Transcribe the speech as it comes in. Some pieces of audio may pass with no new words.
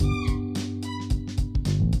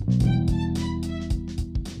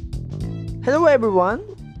Hello everyone,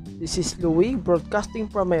 this is Louis broadcasting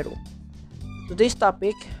from Meru. Today's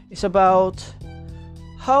topic is about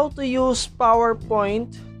how to use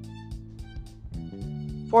PowerPoint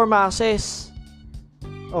for masses.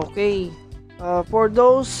 Okay, for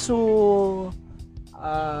those who,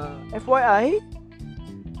 FYI,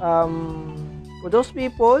 for those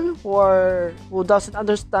people who doesn't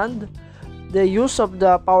understand the use of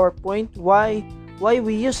the PowerPoint, why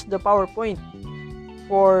we use the PowerPoint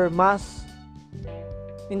for mass.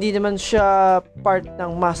 Hindi naman siya part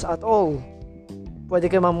ng mass at all. Pwede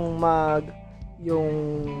ka yung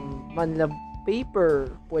Manila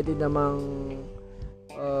paper, pwede namang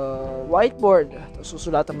whiteboard, tapos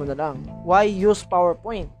susulatan mo na lang. Why use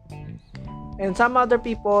PowerPoint? And some other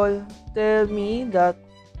people tell me that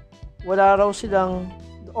wala raw silang,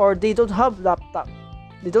 or they don't have laptop.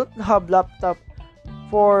 They don't have laptop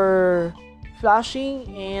for flashing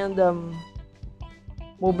and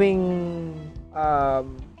moving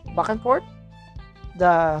back and forth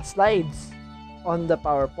the slides on the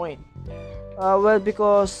PowerPoint.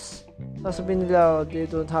 Because sasabihin nila they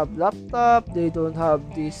don't have laptop, they don't have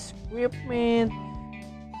this equipment,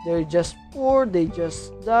 they're just poor, they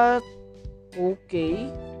just that. Okay,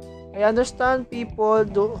 I understand people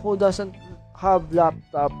who doesn't have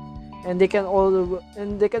laptop and they can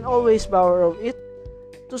always borrow it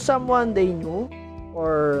to someone they knew,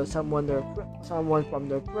 or someone from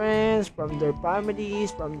their friends, from their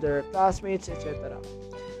families, from their classmates, etc.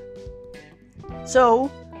 So,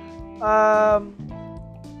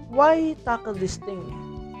 why tackle this thing?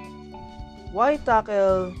 Why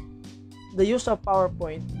tackle the use of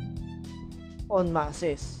PowerPoint on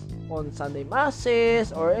masses, on Sunday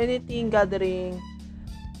masses, or anything gathering?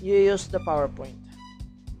 You use the PowerPoint.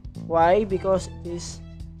 Why? Because it is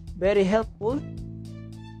very helpful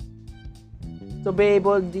to be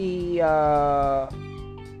able the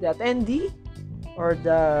attendee or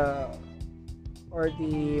the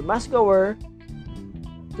mass goer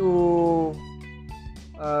to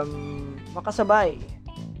makasabay,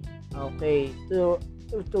 okay, to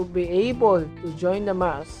be able to join the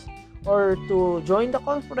mass or to join the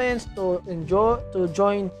conference, to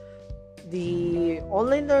join the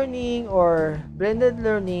online learning or blended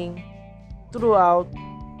learning throughout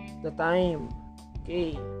the time.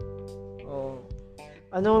 Okay.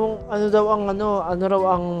 Ano raw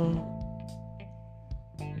ang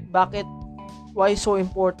bakit, why so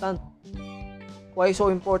important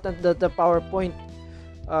that the PowerPoint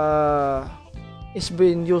is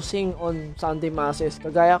been using on Sunday masses?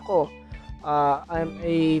 Kagaya ko, I'm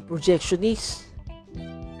a projectionist,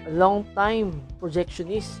 a long time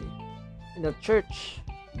projectionist in a church.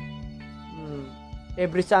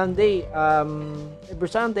 Every Sunday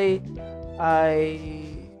I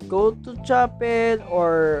go to chapel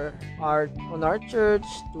or on our church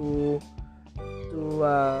to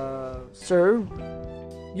serve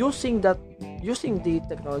using the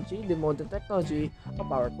technology, the modern technology of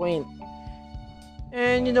PowerPoint.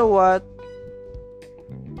 And you know what?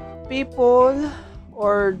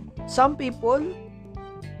 Some people,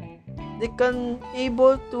 they can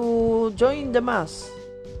able to join the mass.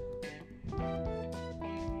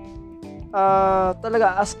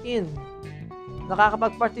 Talaga, as in,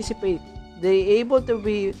 nakakapag-participate. They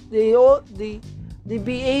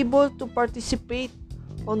be able to participate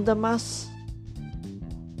on the mass,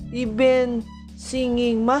 even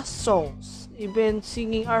singing mass songs, even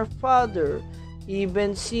singing Our Father,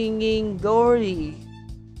 even singing Glory.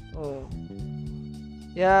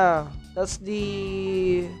 Yeah, that's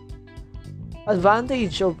the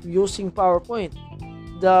advantage of using PowerPoint.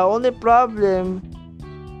 The only problem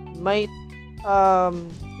might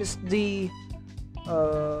is the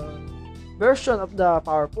version of the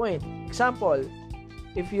PowerPoint. Example,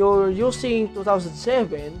 if you're using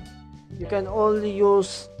 2007, you can only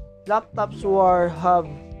use laptops who have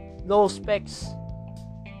low specs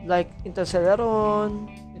like Intel Celeron,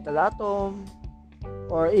 Intel Atom,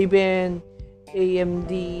 or even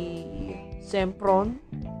AMD Sempron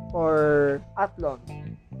or Athlon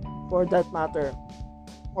for that matter,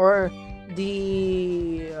 or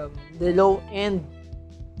the low end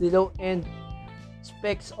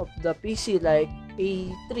specs of the PC like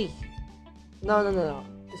A3. No,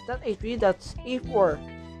 it's not A3, that's A4,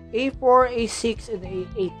 A6, and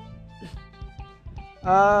A8.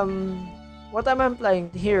 What I'm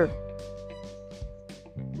implying here,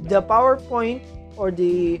 the PowerPoint or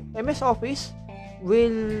the MS Office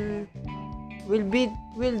will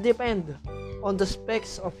depend on the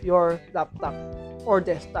specs of your laptop or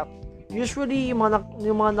desktop. Usually yung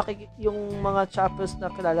mga chapels na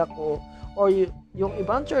kilala ko, or yung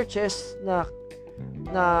ibang churches na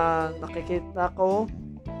nakikita ko,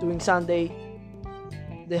 tuwing Sunday,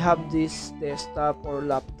 they have this desktop or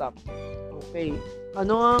laptop. Okay.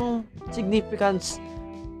 Ano ang significance?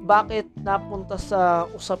 Bakit napunta sa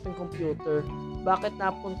usaping computer? Bakit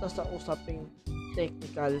napunta sa usaping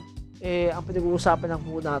technical? Ang pinag-uusapan lang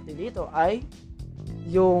po natin dito ay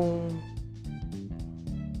yung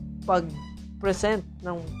pag-present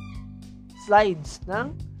ng slides ng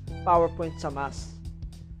PowerPoint sa mass.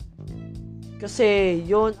 Kasi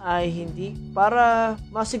yun ay hindi, para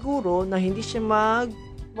masiguro na hindi siya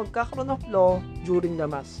magkakaroon ng flow during the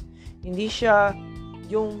mass. Hindi siya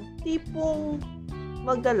yung tipong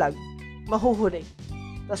magdalag, mahuhuli.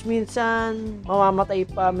 Tapos minsan mamamatay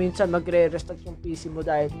pa, minsan magre-restart yung PC mo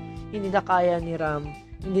dahil hindi na kaya ni RAM,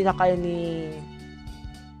 hindi na kaya ni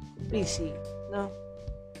PC. No?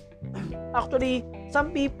 Actually,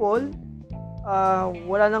 some people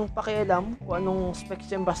wala nang pakialam kung anong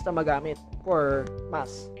specs yan basta magamit for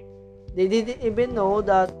mass. They didn't even know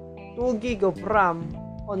that 2 GB of RAM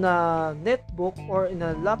on a netbook or in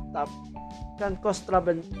a laptop can cause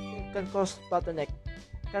trouble, can cause bottleneck,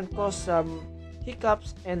 can cause some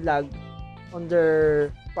hiccups and lag on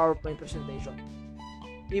their PowerPoint presentation.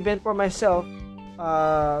 Even for myself,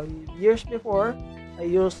 years before, I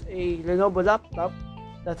used a Lenovo laptop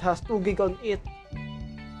that has 2 GB on it.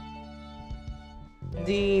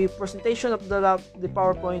 The presentation of the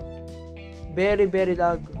PowerPoint, very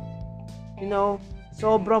lag.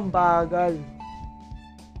 Sobrang bagal.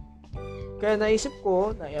 Kaya naisip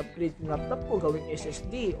ko na i-upgrade yung laptop ko gawing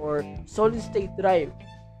SSD or solid state drive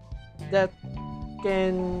that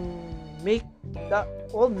can make the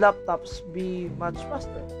old laptops be much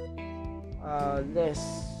faster, less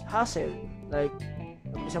hassle, like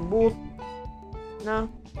mabilis ang boot,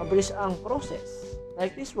 mabilis ang process,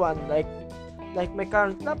 like this one, like my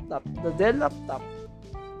current laptop, the Dell laptop.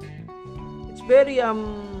 It's very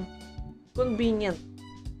convenient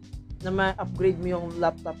na ma-upgrade mo yung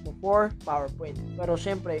laptop mo for PowerPoint. Pero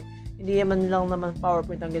syempre, hindi naman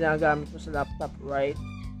PowerPoint ang ginagamit mo sa laptop, right?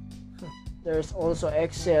 There's also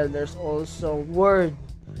Excel, there's also Word,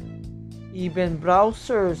 even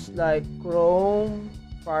browsers like Chrome,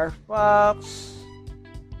 Firefox,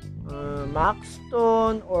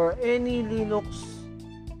 Maxton, or any Linux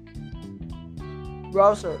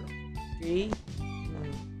browser. Okay?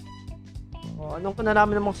 Anong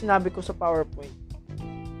panalaman namang sinabi ko sa PowerPoint?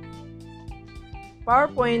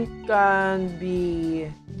 PowerPoint can be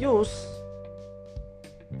used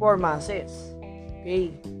for masses.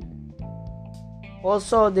 Okay?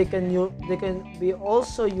 Also, they can be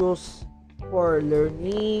also used for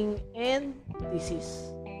learning and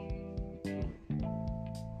thesis.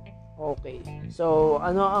 Okay. So,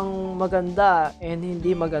 ano ang maganda and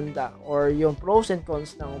hindi maganda, or yung pros and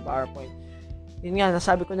cons ng PowerPoint? Yun nga,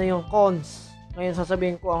 nasabi ko na yung cons. Ngayon,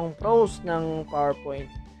 sasabihin ko ang pros ng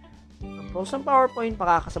PowerPoint. Ang pros ng PowerPoint,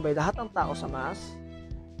 makakasabay lahat ng tao sa mass.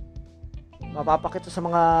 Mapapakita sa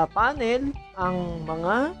mga panel ang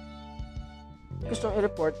mga gustong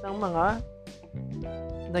i-report ng mga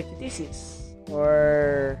nagtitesis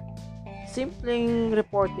or simpleng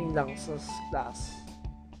reporting lang sa class.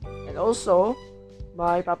 And also,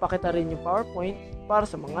 maipapakita rin yung PowerPoint para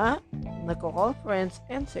sa mga nagko-conference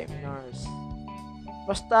and seminars.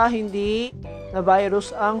 Basta hindi na virus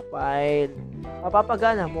ang file,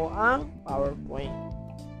 mapapagana mo ang PowerPoint.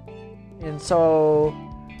 And so,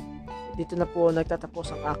 dito na po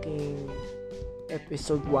nagtatapos ang aking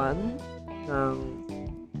episode 1 ng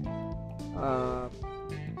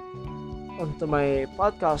onto my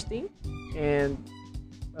podcasting. And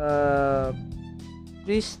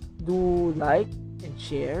please do like and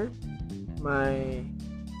share my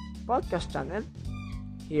podcast channel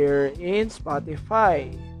here in Spotify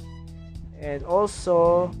and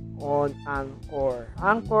also on Anchor.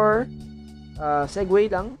 Segue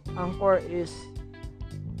lang. Anchor is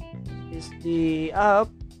the app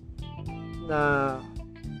na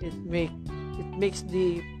it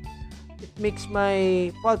makes my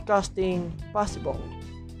podcasting possible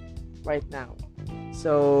right now.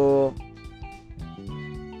 So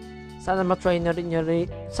sana matry nyo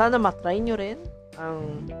rin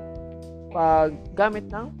ang paggamit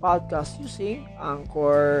ng podcast using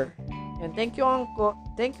Anchor. And thank you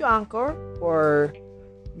Anchor for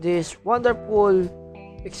this wonderful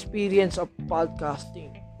experience of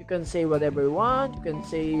podcasting. You can say whatever you want, you can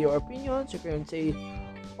say your opinions, you can say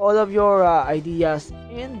all of your ideas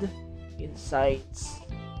and insights.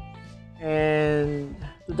 And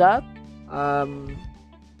to that,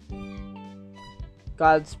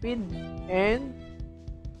 Godspeed and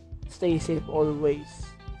stay safe always.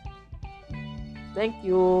 Thank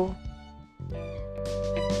you.